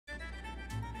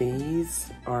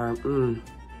These are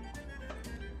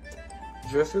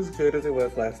just as good as it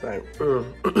was last night.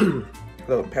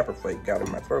 Little pepper flake got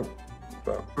in my throat.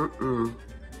 So,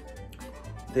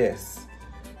 this,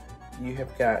 you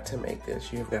have got to make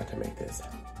this. You have got to make this.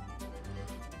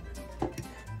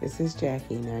 This is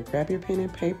Jackie. Now grab your pen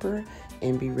and paper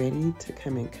and be ready to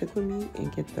come and cook with me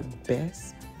and get the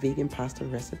best vegan pasta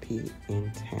recipe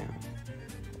in town.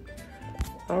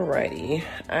 Alrighty,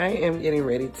 I am getting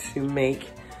ready to make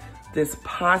this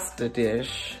pasta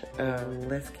dish.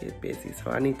 Let's get busy. So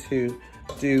I need to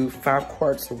do 5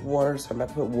 quarts of water, so I'm about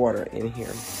to put water in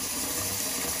here.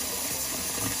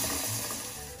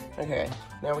 Okay,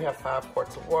 now we have 5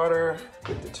 quarts of water.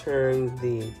 Good to turn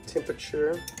the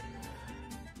temperature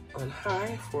on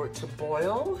high for it to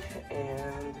boil,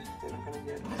 and then I'm gonna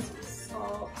get some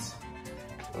salt,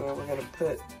 and we're gonna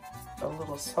put a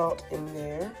little salt in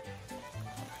there.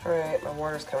 All right, my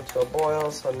water's come to a boil,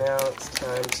 so now it's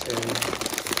time to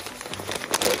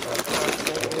put my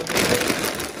pasta in here.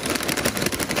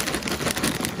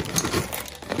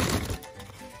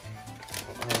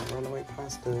 Runaway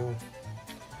pasta.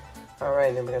 All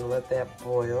right, then we're gonna let that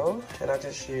boil, and I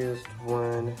just used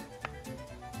 1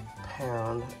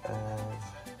 pound of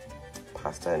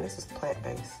pasta, and this is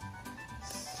plant-based.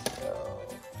 So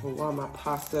while my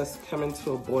pasta's coming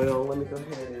to a boil, let me go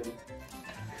ahead and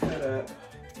cut up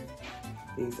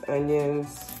these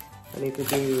onions. I need to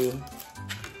do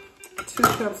 2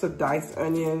 cups of diced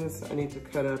onions. I need to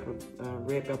cut up a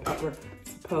red bell pepper. I'm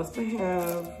supposed to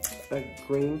have a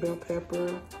green bell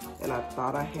pepper, and I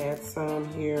thought I had some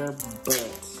here,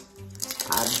 but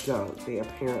I don't. They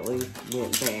apparently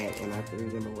went bad and I threw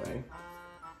them away.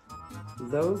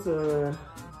 Those are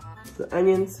the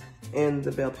onions and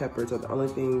the bell peppers are the only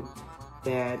thing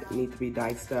that need to be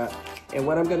diced up. And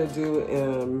what I'm gonna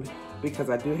do, because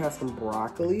I do have some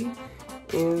broccoli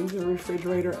in the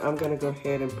refrigerator, I'm gonna go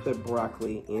ahead and put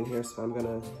broccoli in here. So I'm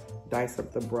gonna dice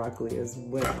up the broccoli as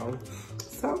well.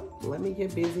 So let me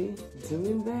get busy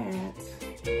doing that.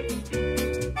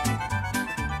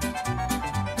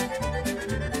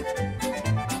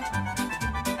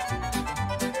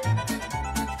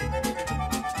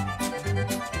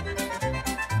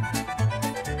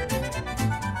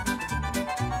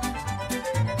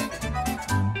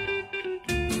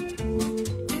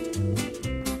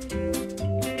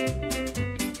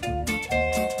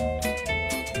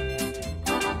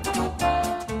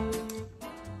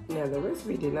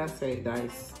 We did not say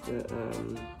dice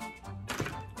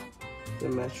the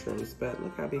mushrooms, but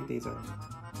look how big these are.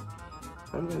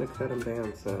 I'm gonna cut them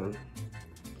down some.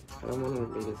 I don't want them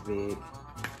to be this big.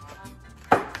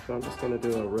 So I'm just gonna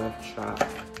do a rough chop.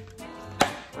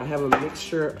 I have a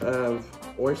mixture of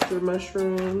oyster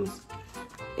mushrooms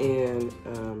and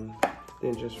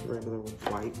then just regular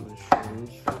white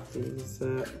mushrooms. Chop these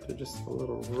up to just a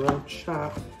little rough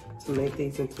chop to make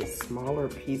these into smaller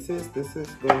pieces. This is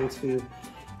going to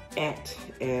act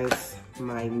as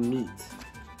my meat,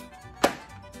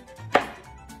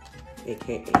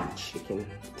 aka chicken.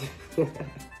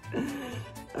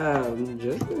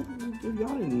 Just so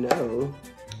y'all know,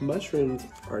 mushrooms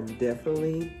are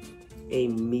definitely a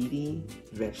meaty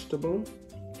vegetable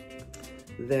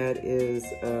that is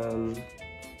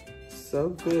so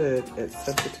good at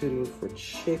substituting for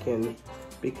chicken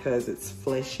because it's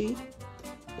fleshy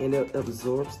and it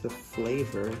absorbs the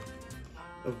flavor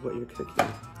of what you're cooking.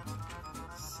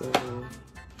 So,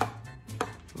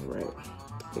 all right,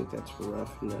 I think that's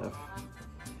rough enough.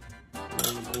 I'm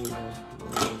gonna bring my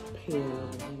pan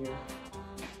over here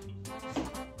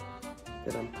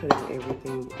that I'm putting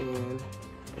everything in,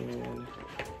 and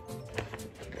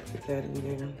put that in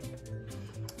there.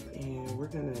 And we're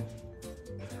gonna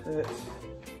put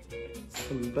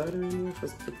some butter in here.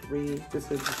 Let's put 3.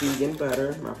 This is vegan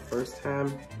butter. My first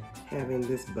time having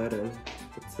this butter.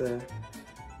 It's a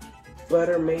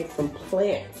butter made from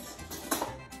plants.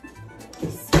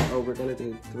 So we're gonna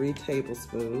do 3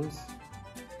 tablespoons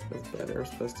of butter. We're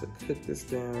supposed to cook this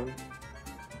down.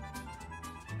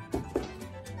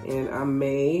 And I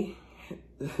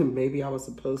maybe I was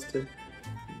supposed to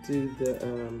do the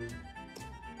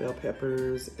bell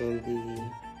peppers and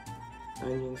the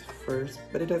onions first,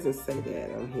 but it doesn't say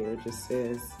that on here. It just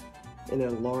says in a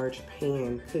large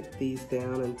pan, cook these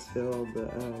down until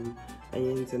the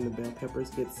onions and the bell peppers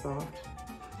get soft.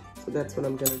 So that's what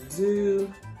I'm gonna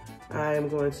do. I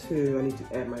need to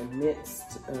add my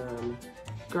minced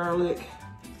garlic.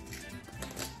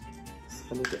 So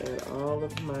I need to add all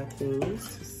of my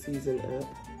things to season up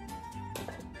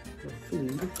my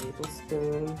food.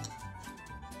 Tablespoon.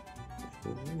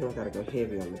 You know I gotta go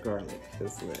heavy on the garlic.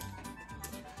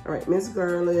 All right, minced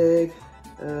garlic,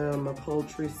 my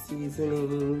poultry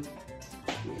seasoning.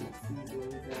 Get my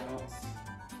seasonings out.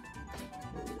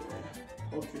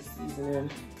 Poultry seasoning.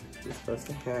 You're supposed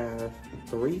to have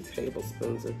 3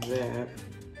 tablespoons of that.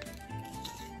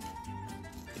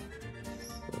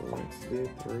 So let's do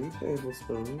 3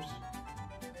 tablespoons.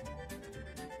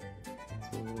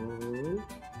 2.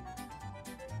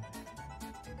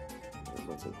 It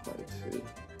wasn't quite 2.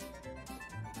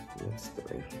 That's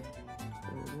 3.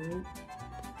 Alright.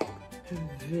 And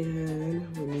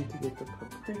then we need to get the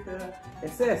paprika.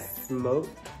 It says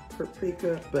smoked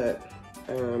paprika, but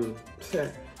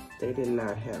they did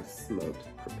not have smoked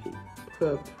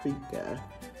paprika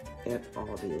at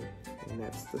Aldi, and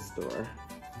that's the store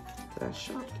that I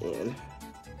shopped in.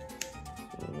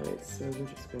 Alright, so we're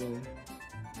just gonna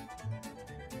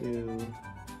do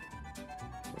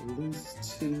at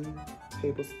least 2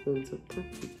 tablespoons of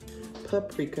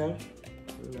paprika. I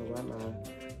don't know why my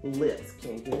lips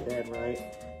can't get that right.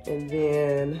 And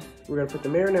then we're gonna put the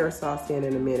marinara sauce in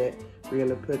a minute. We're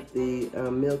gonna put the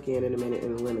milk in a minute,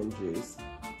 and lemon juice.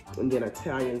 And then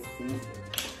Italian seasoning.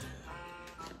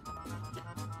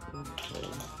 Okay.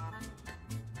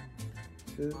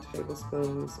 2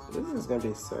 tablespoons. This is gonna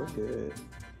be so good.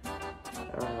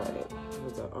 All right,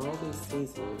 all these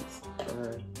seasonings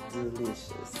are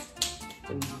delicious.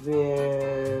 And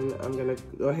then I'm gonna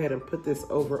go ahead and put this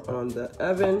over on the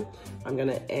oven. I'm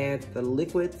gonna add the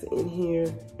liquids in here,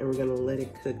 and we're gonna let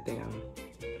it cook down.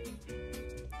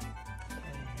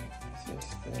 This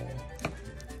is the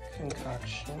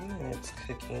concoction, and it's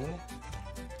cooking.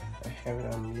 I have it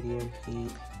on medium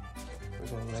heat. We're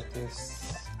gonna let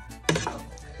this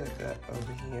cook up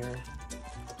over here,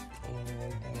 and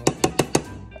then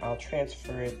I'll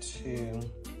transfer it to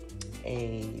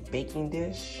a baking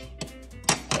dish.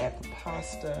 Add the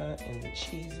pasta and the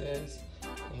cheeses,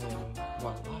 and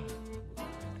voila.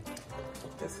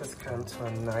 This has come to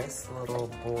a nice little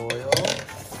boil,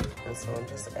 and so I'm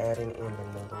just adding in the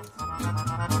noodles.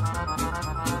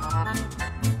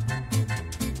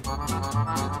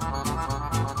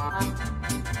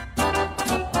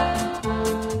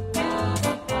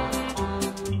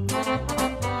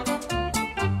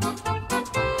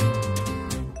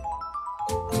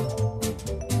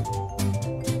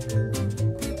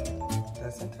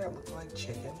 Doesn't that look like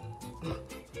chicken?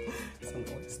 Some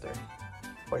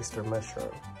oyster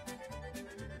mushroom.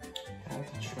 I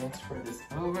have to transfer this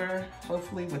over,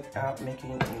 hopefully without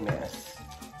making a mess.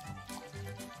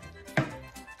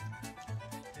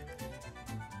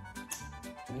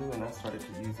 Ooh, and I started to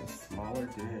use a smaller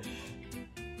dish.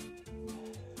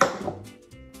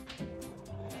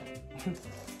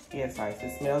 Yes, Ice,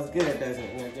 it smells good, doesn't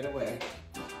it? Now get away.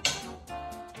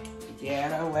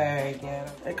 Get away, get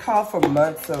away. It called for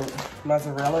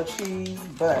mozzarella cheese,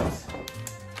 but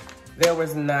there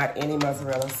was not any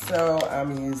mozzarella, so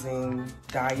I'm using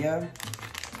Daya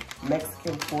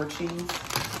Mexican 4 cheese.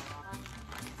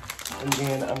 And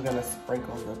then I'm gonna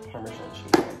sprinkle the Parmesan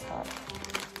cheese on top.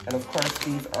 And of course,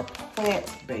 these are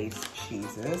plant-based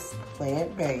cheeses,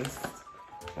 plant-based.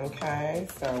 Okay,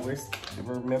 so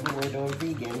remember we're doing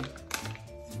vegan.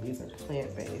 So these are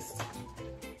plant-based.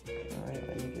 All right,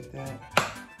 let me get that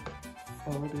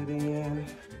folded in.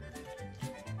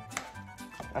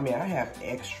 I mean, I have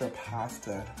extra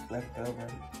pasta left over.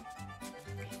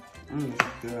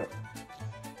 Good.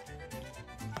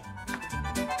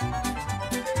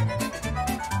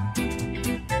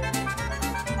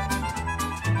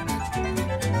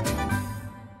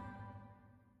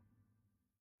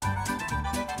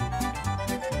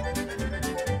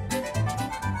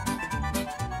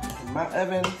 My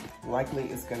oven likely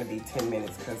is going to be 10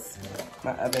 minutes because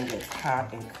my oven gets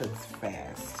hot and cooks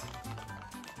fast.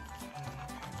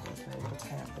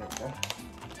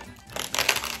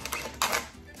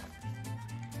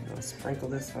 I'm going to sprinkle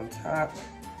this on top.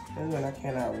 Ooh, and I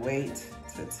cannot wait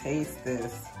to taste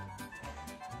this.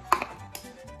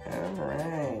 All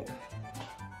right.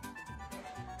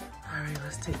 All right,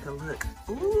 let's take a look.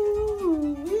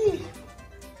 Ooh,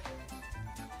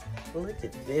 look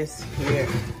at this here.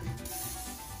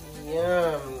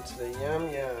 Yum to the yum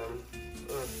yum.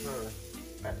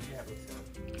 About to have some.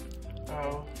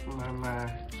 Oh my,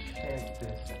 check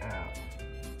this out.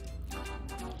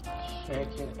 Check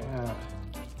it out.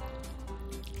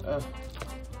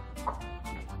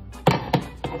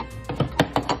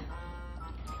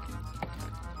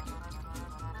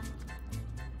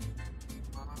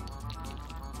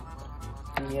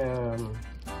 Yum.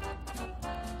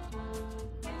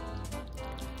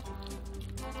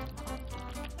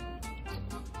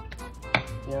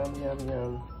 Yum, yum,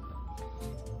 yum.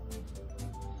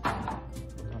 I'm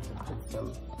going to put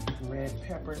some red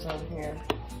peppers on here.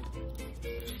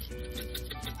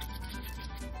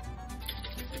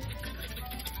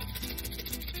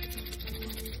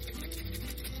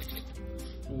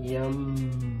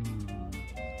 Yum.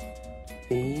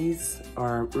 These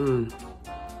are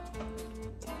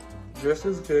just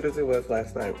as good as it was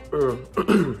last night.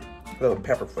 Little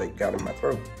pepper flake got in my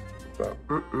throat. So,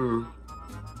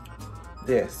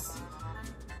 this,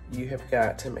 you have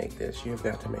got to make this. You have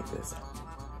got to make this.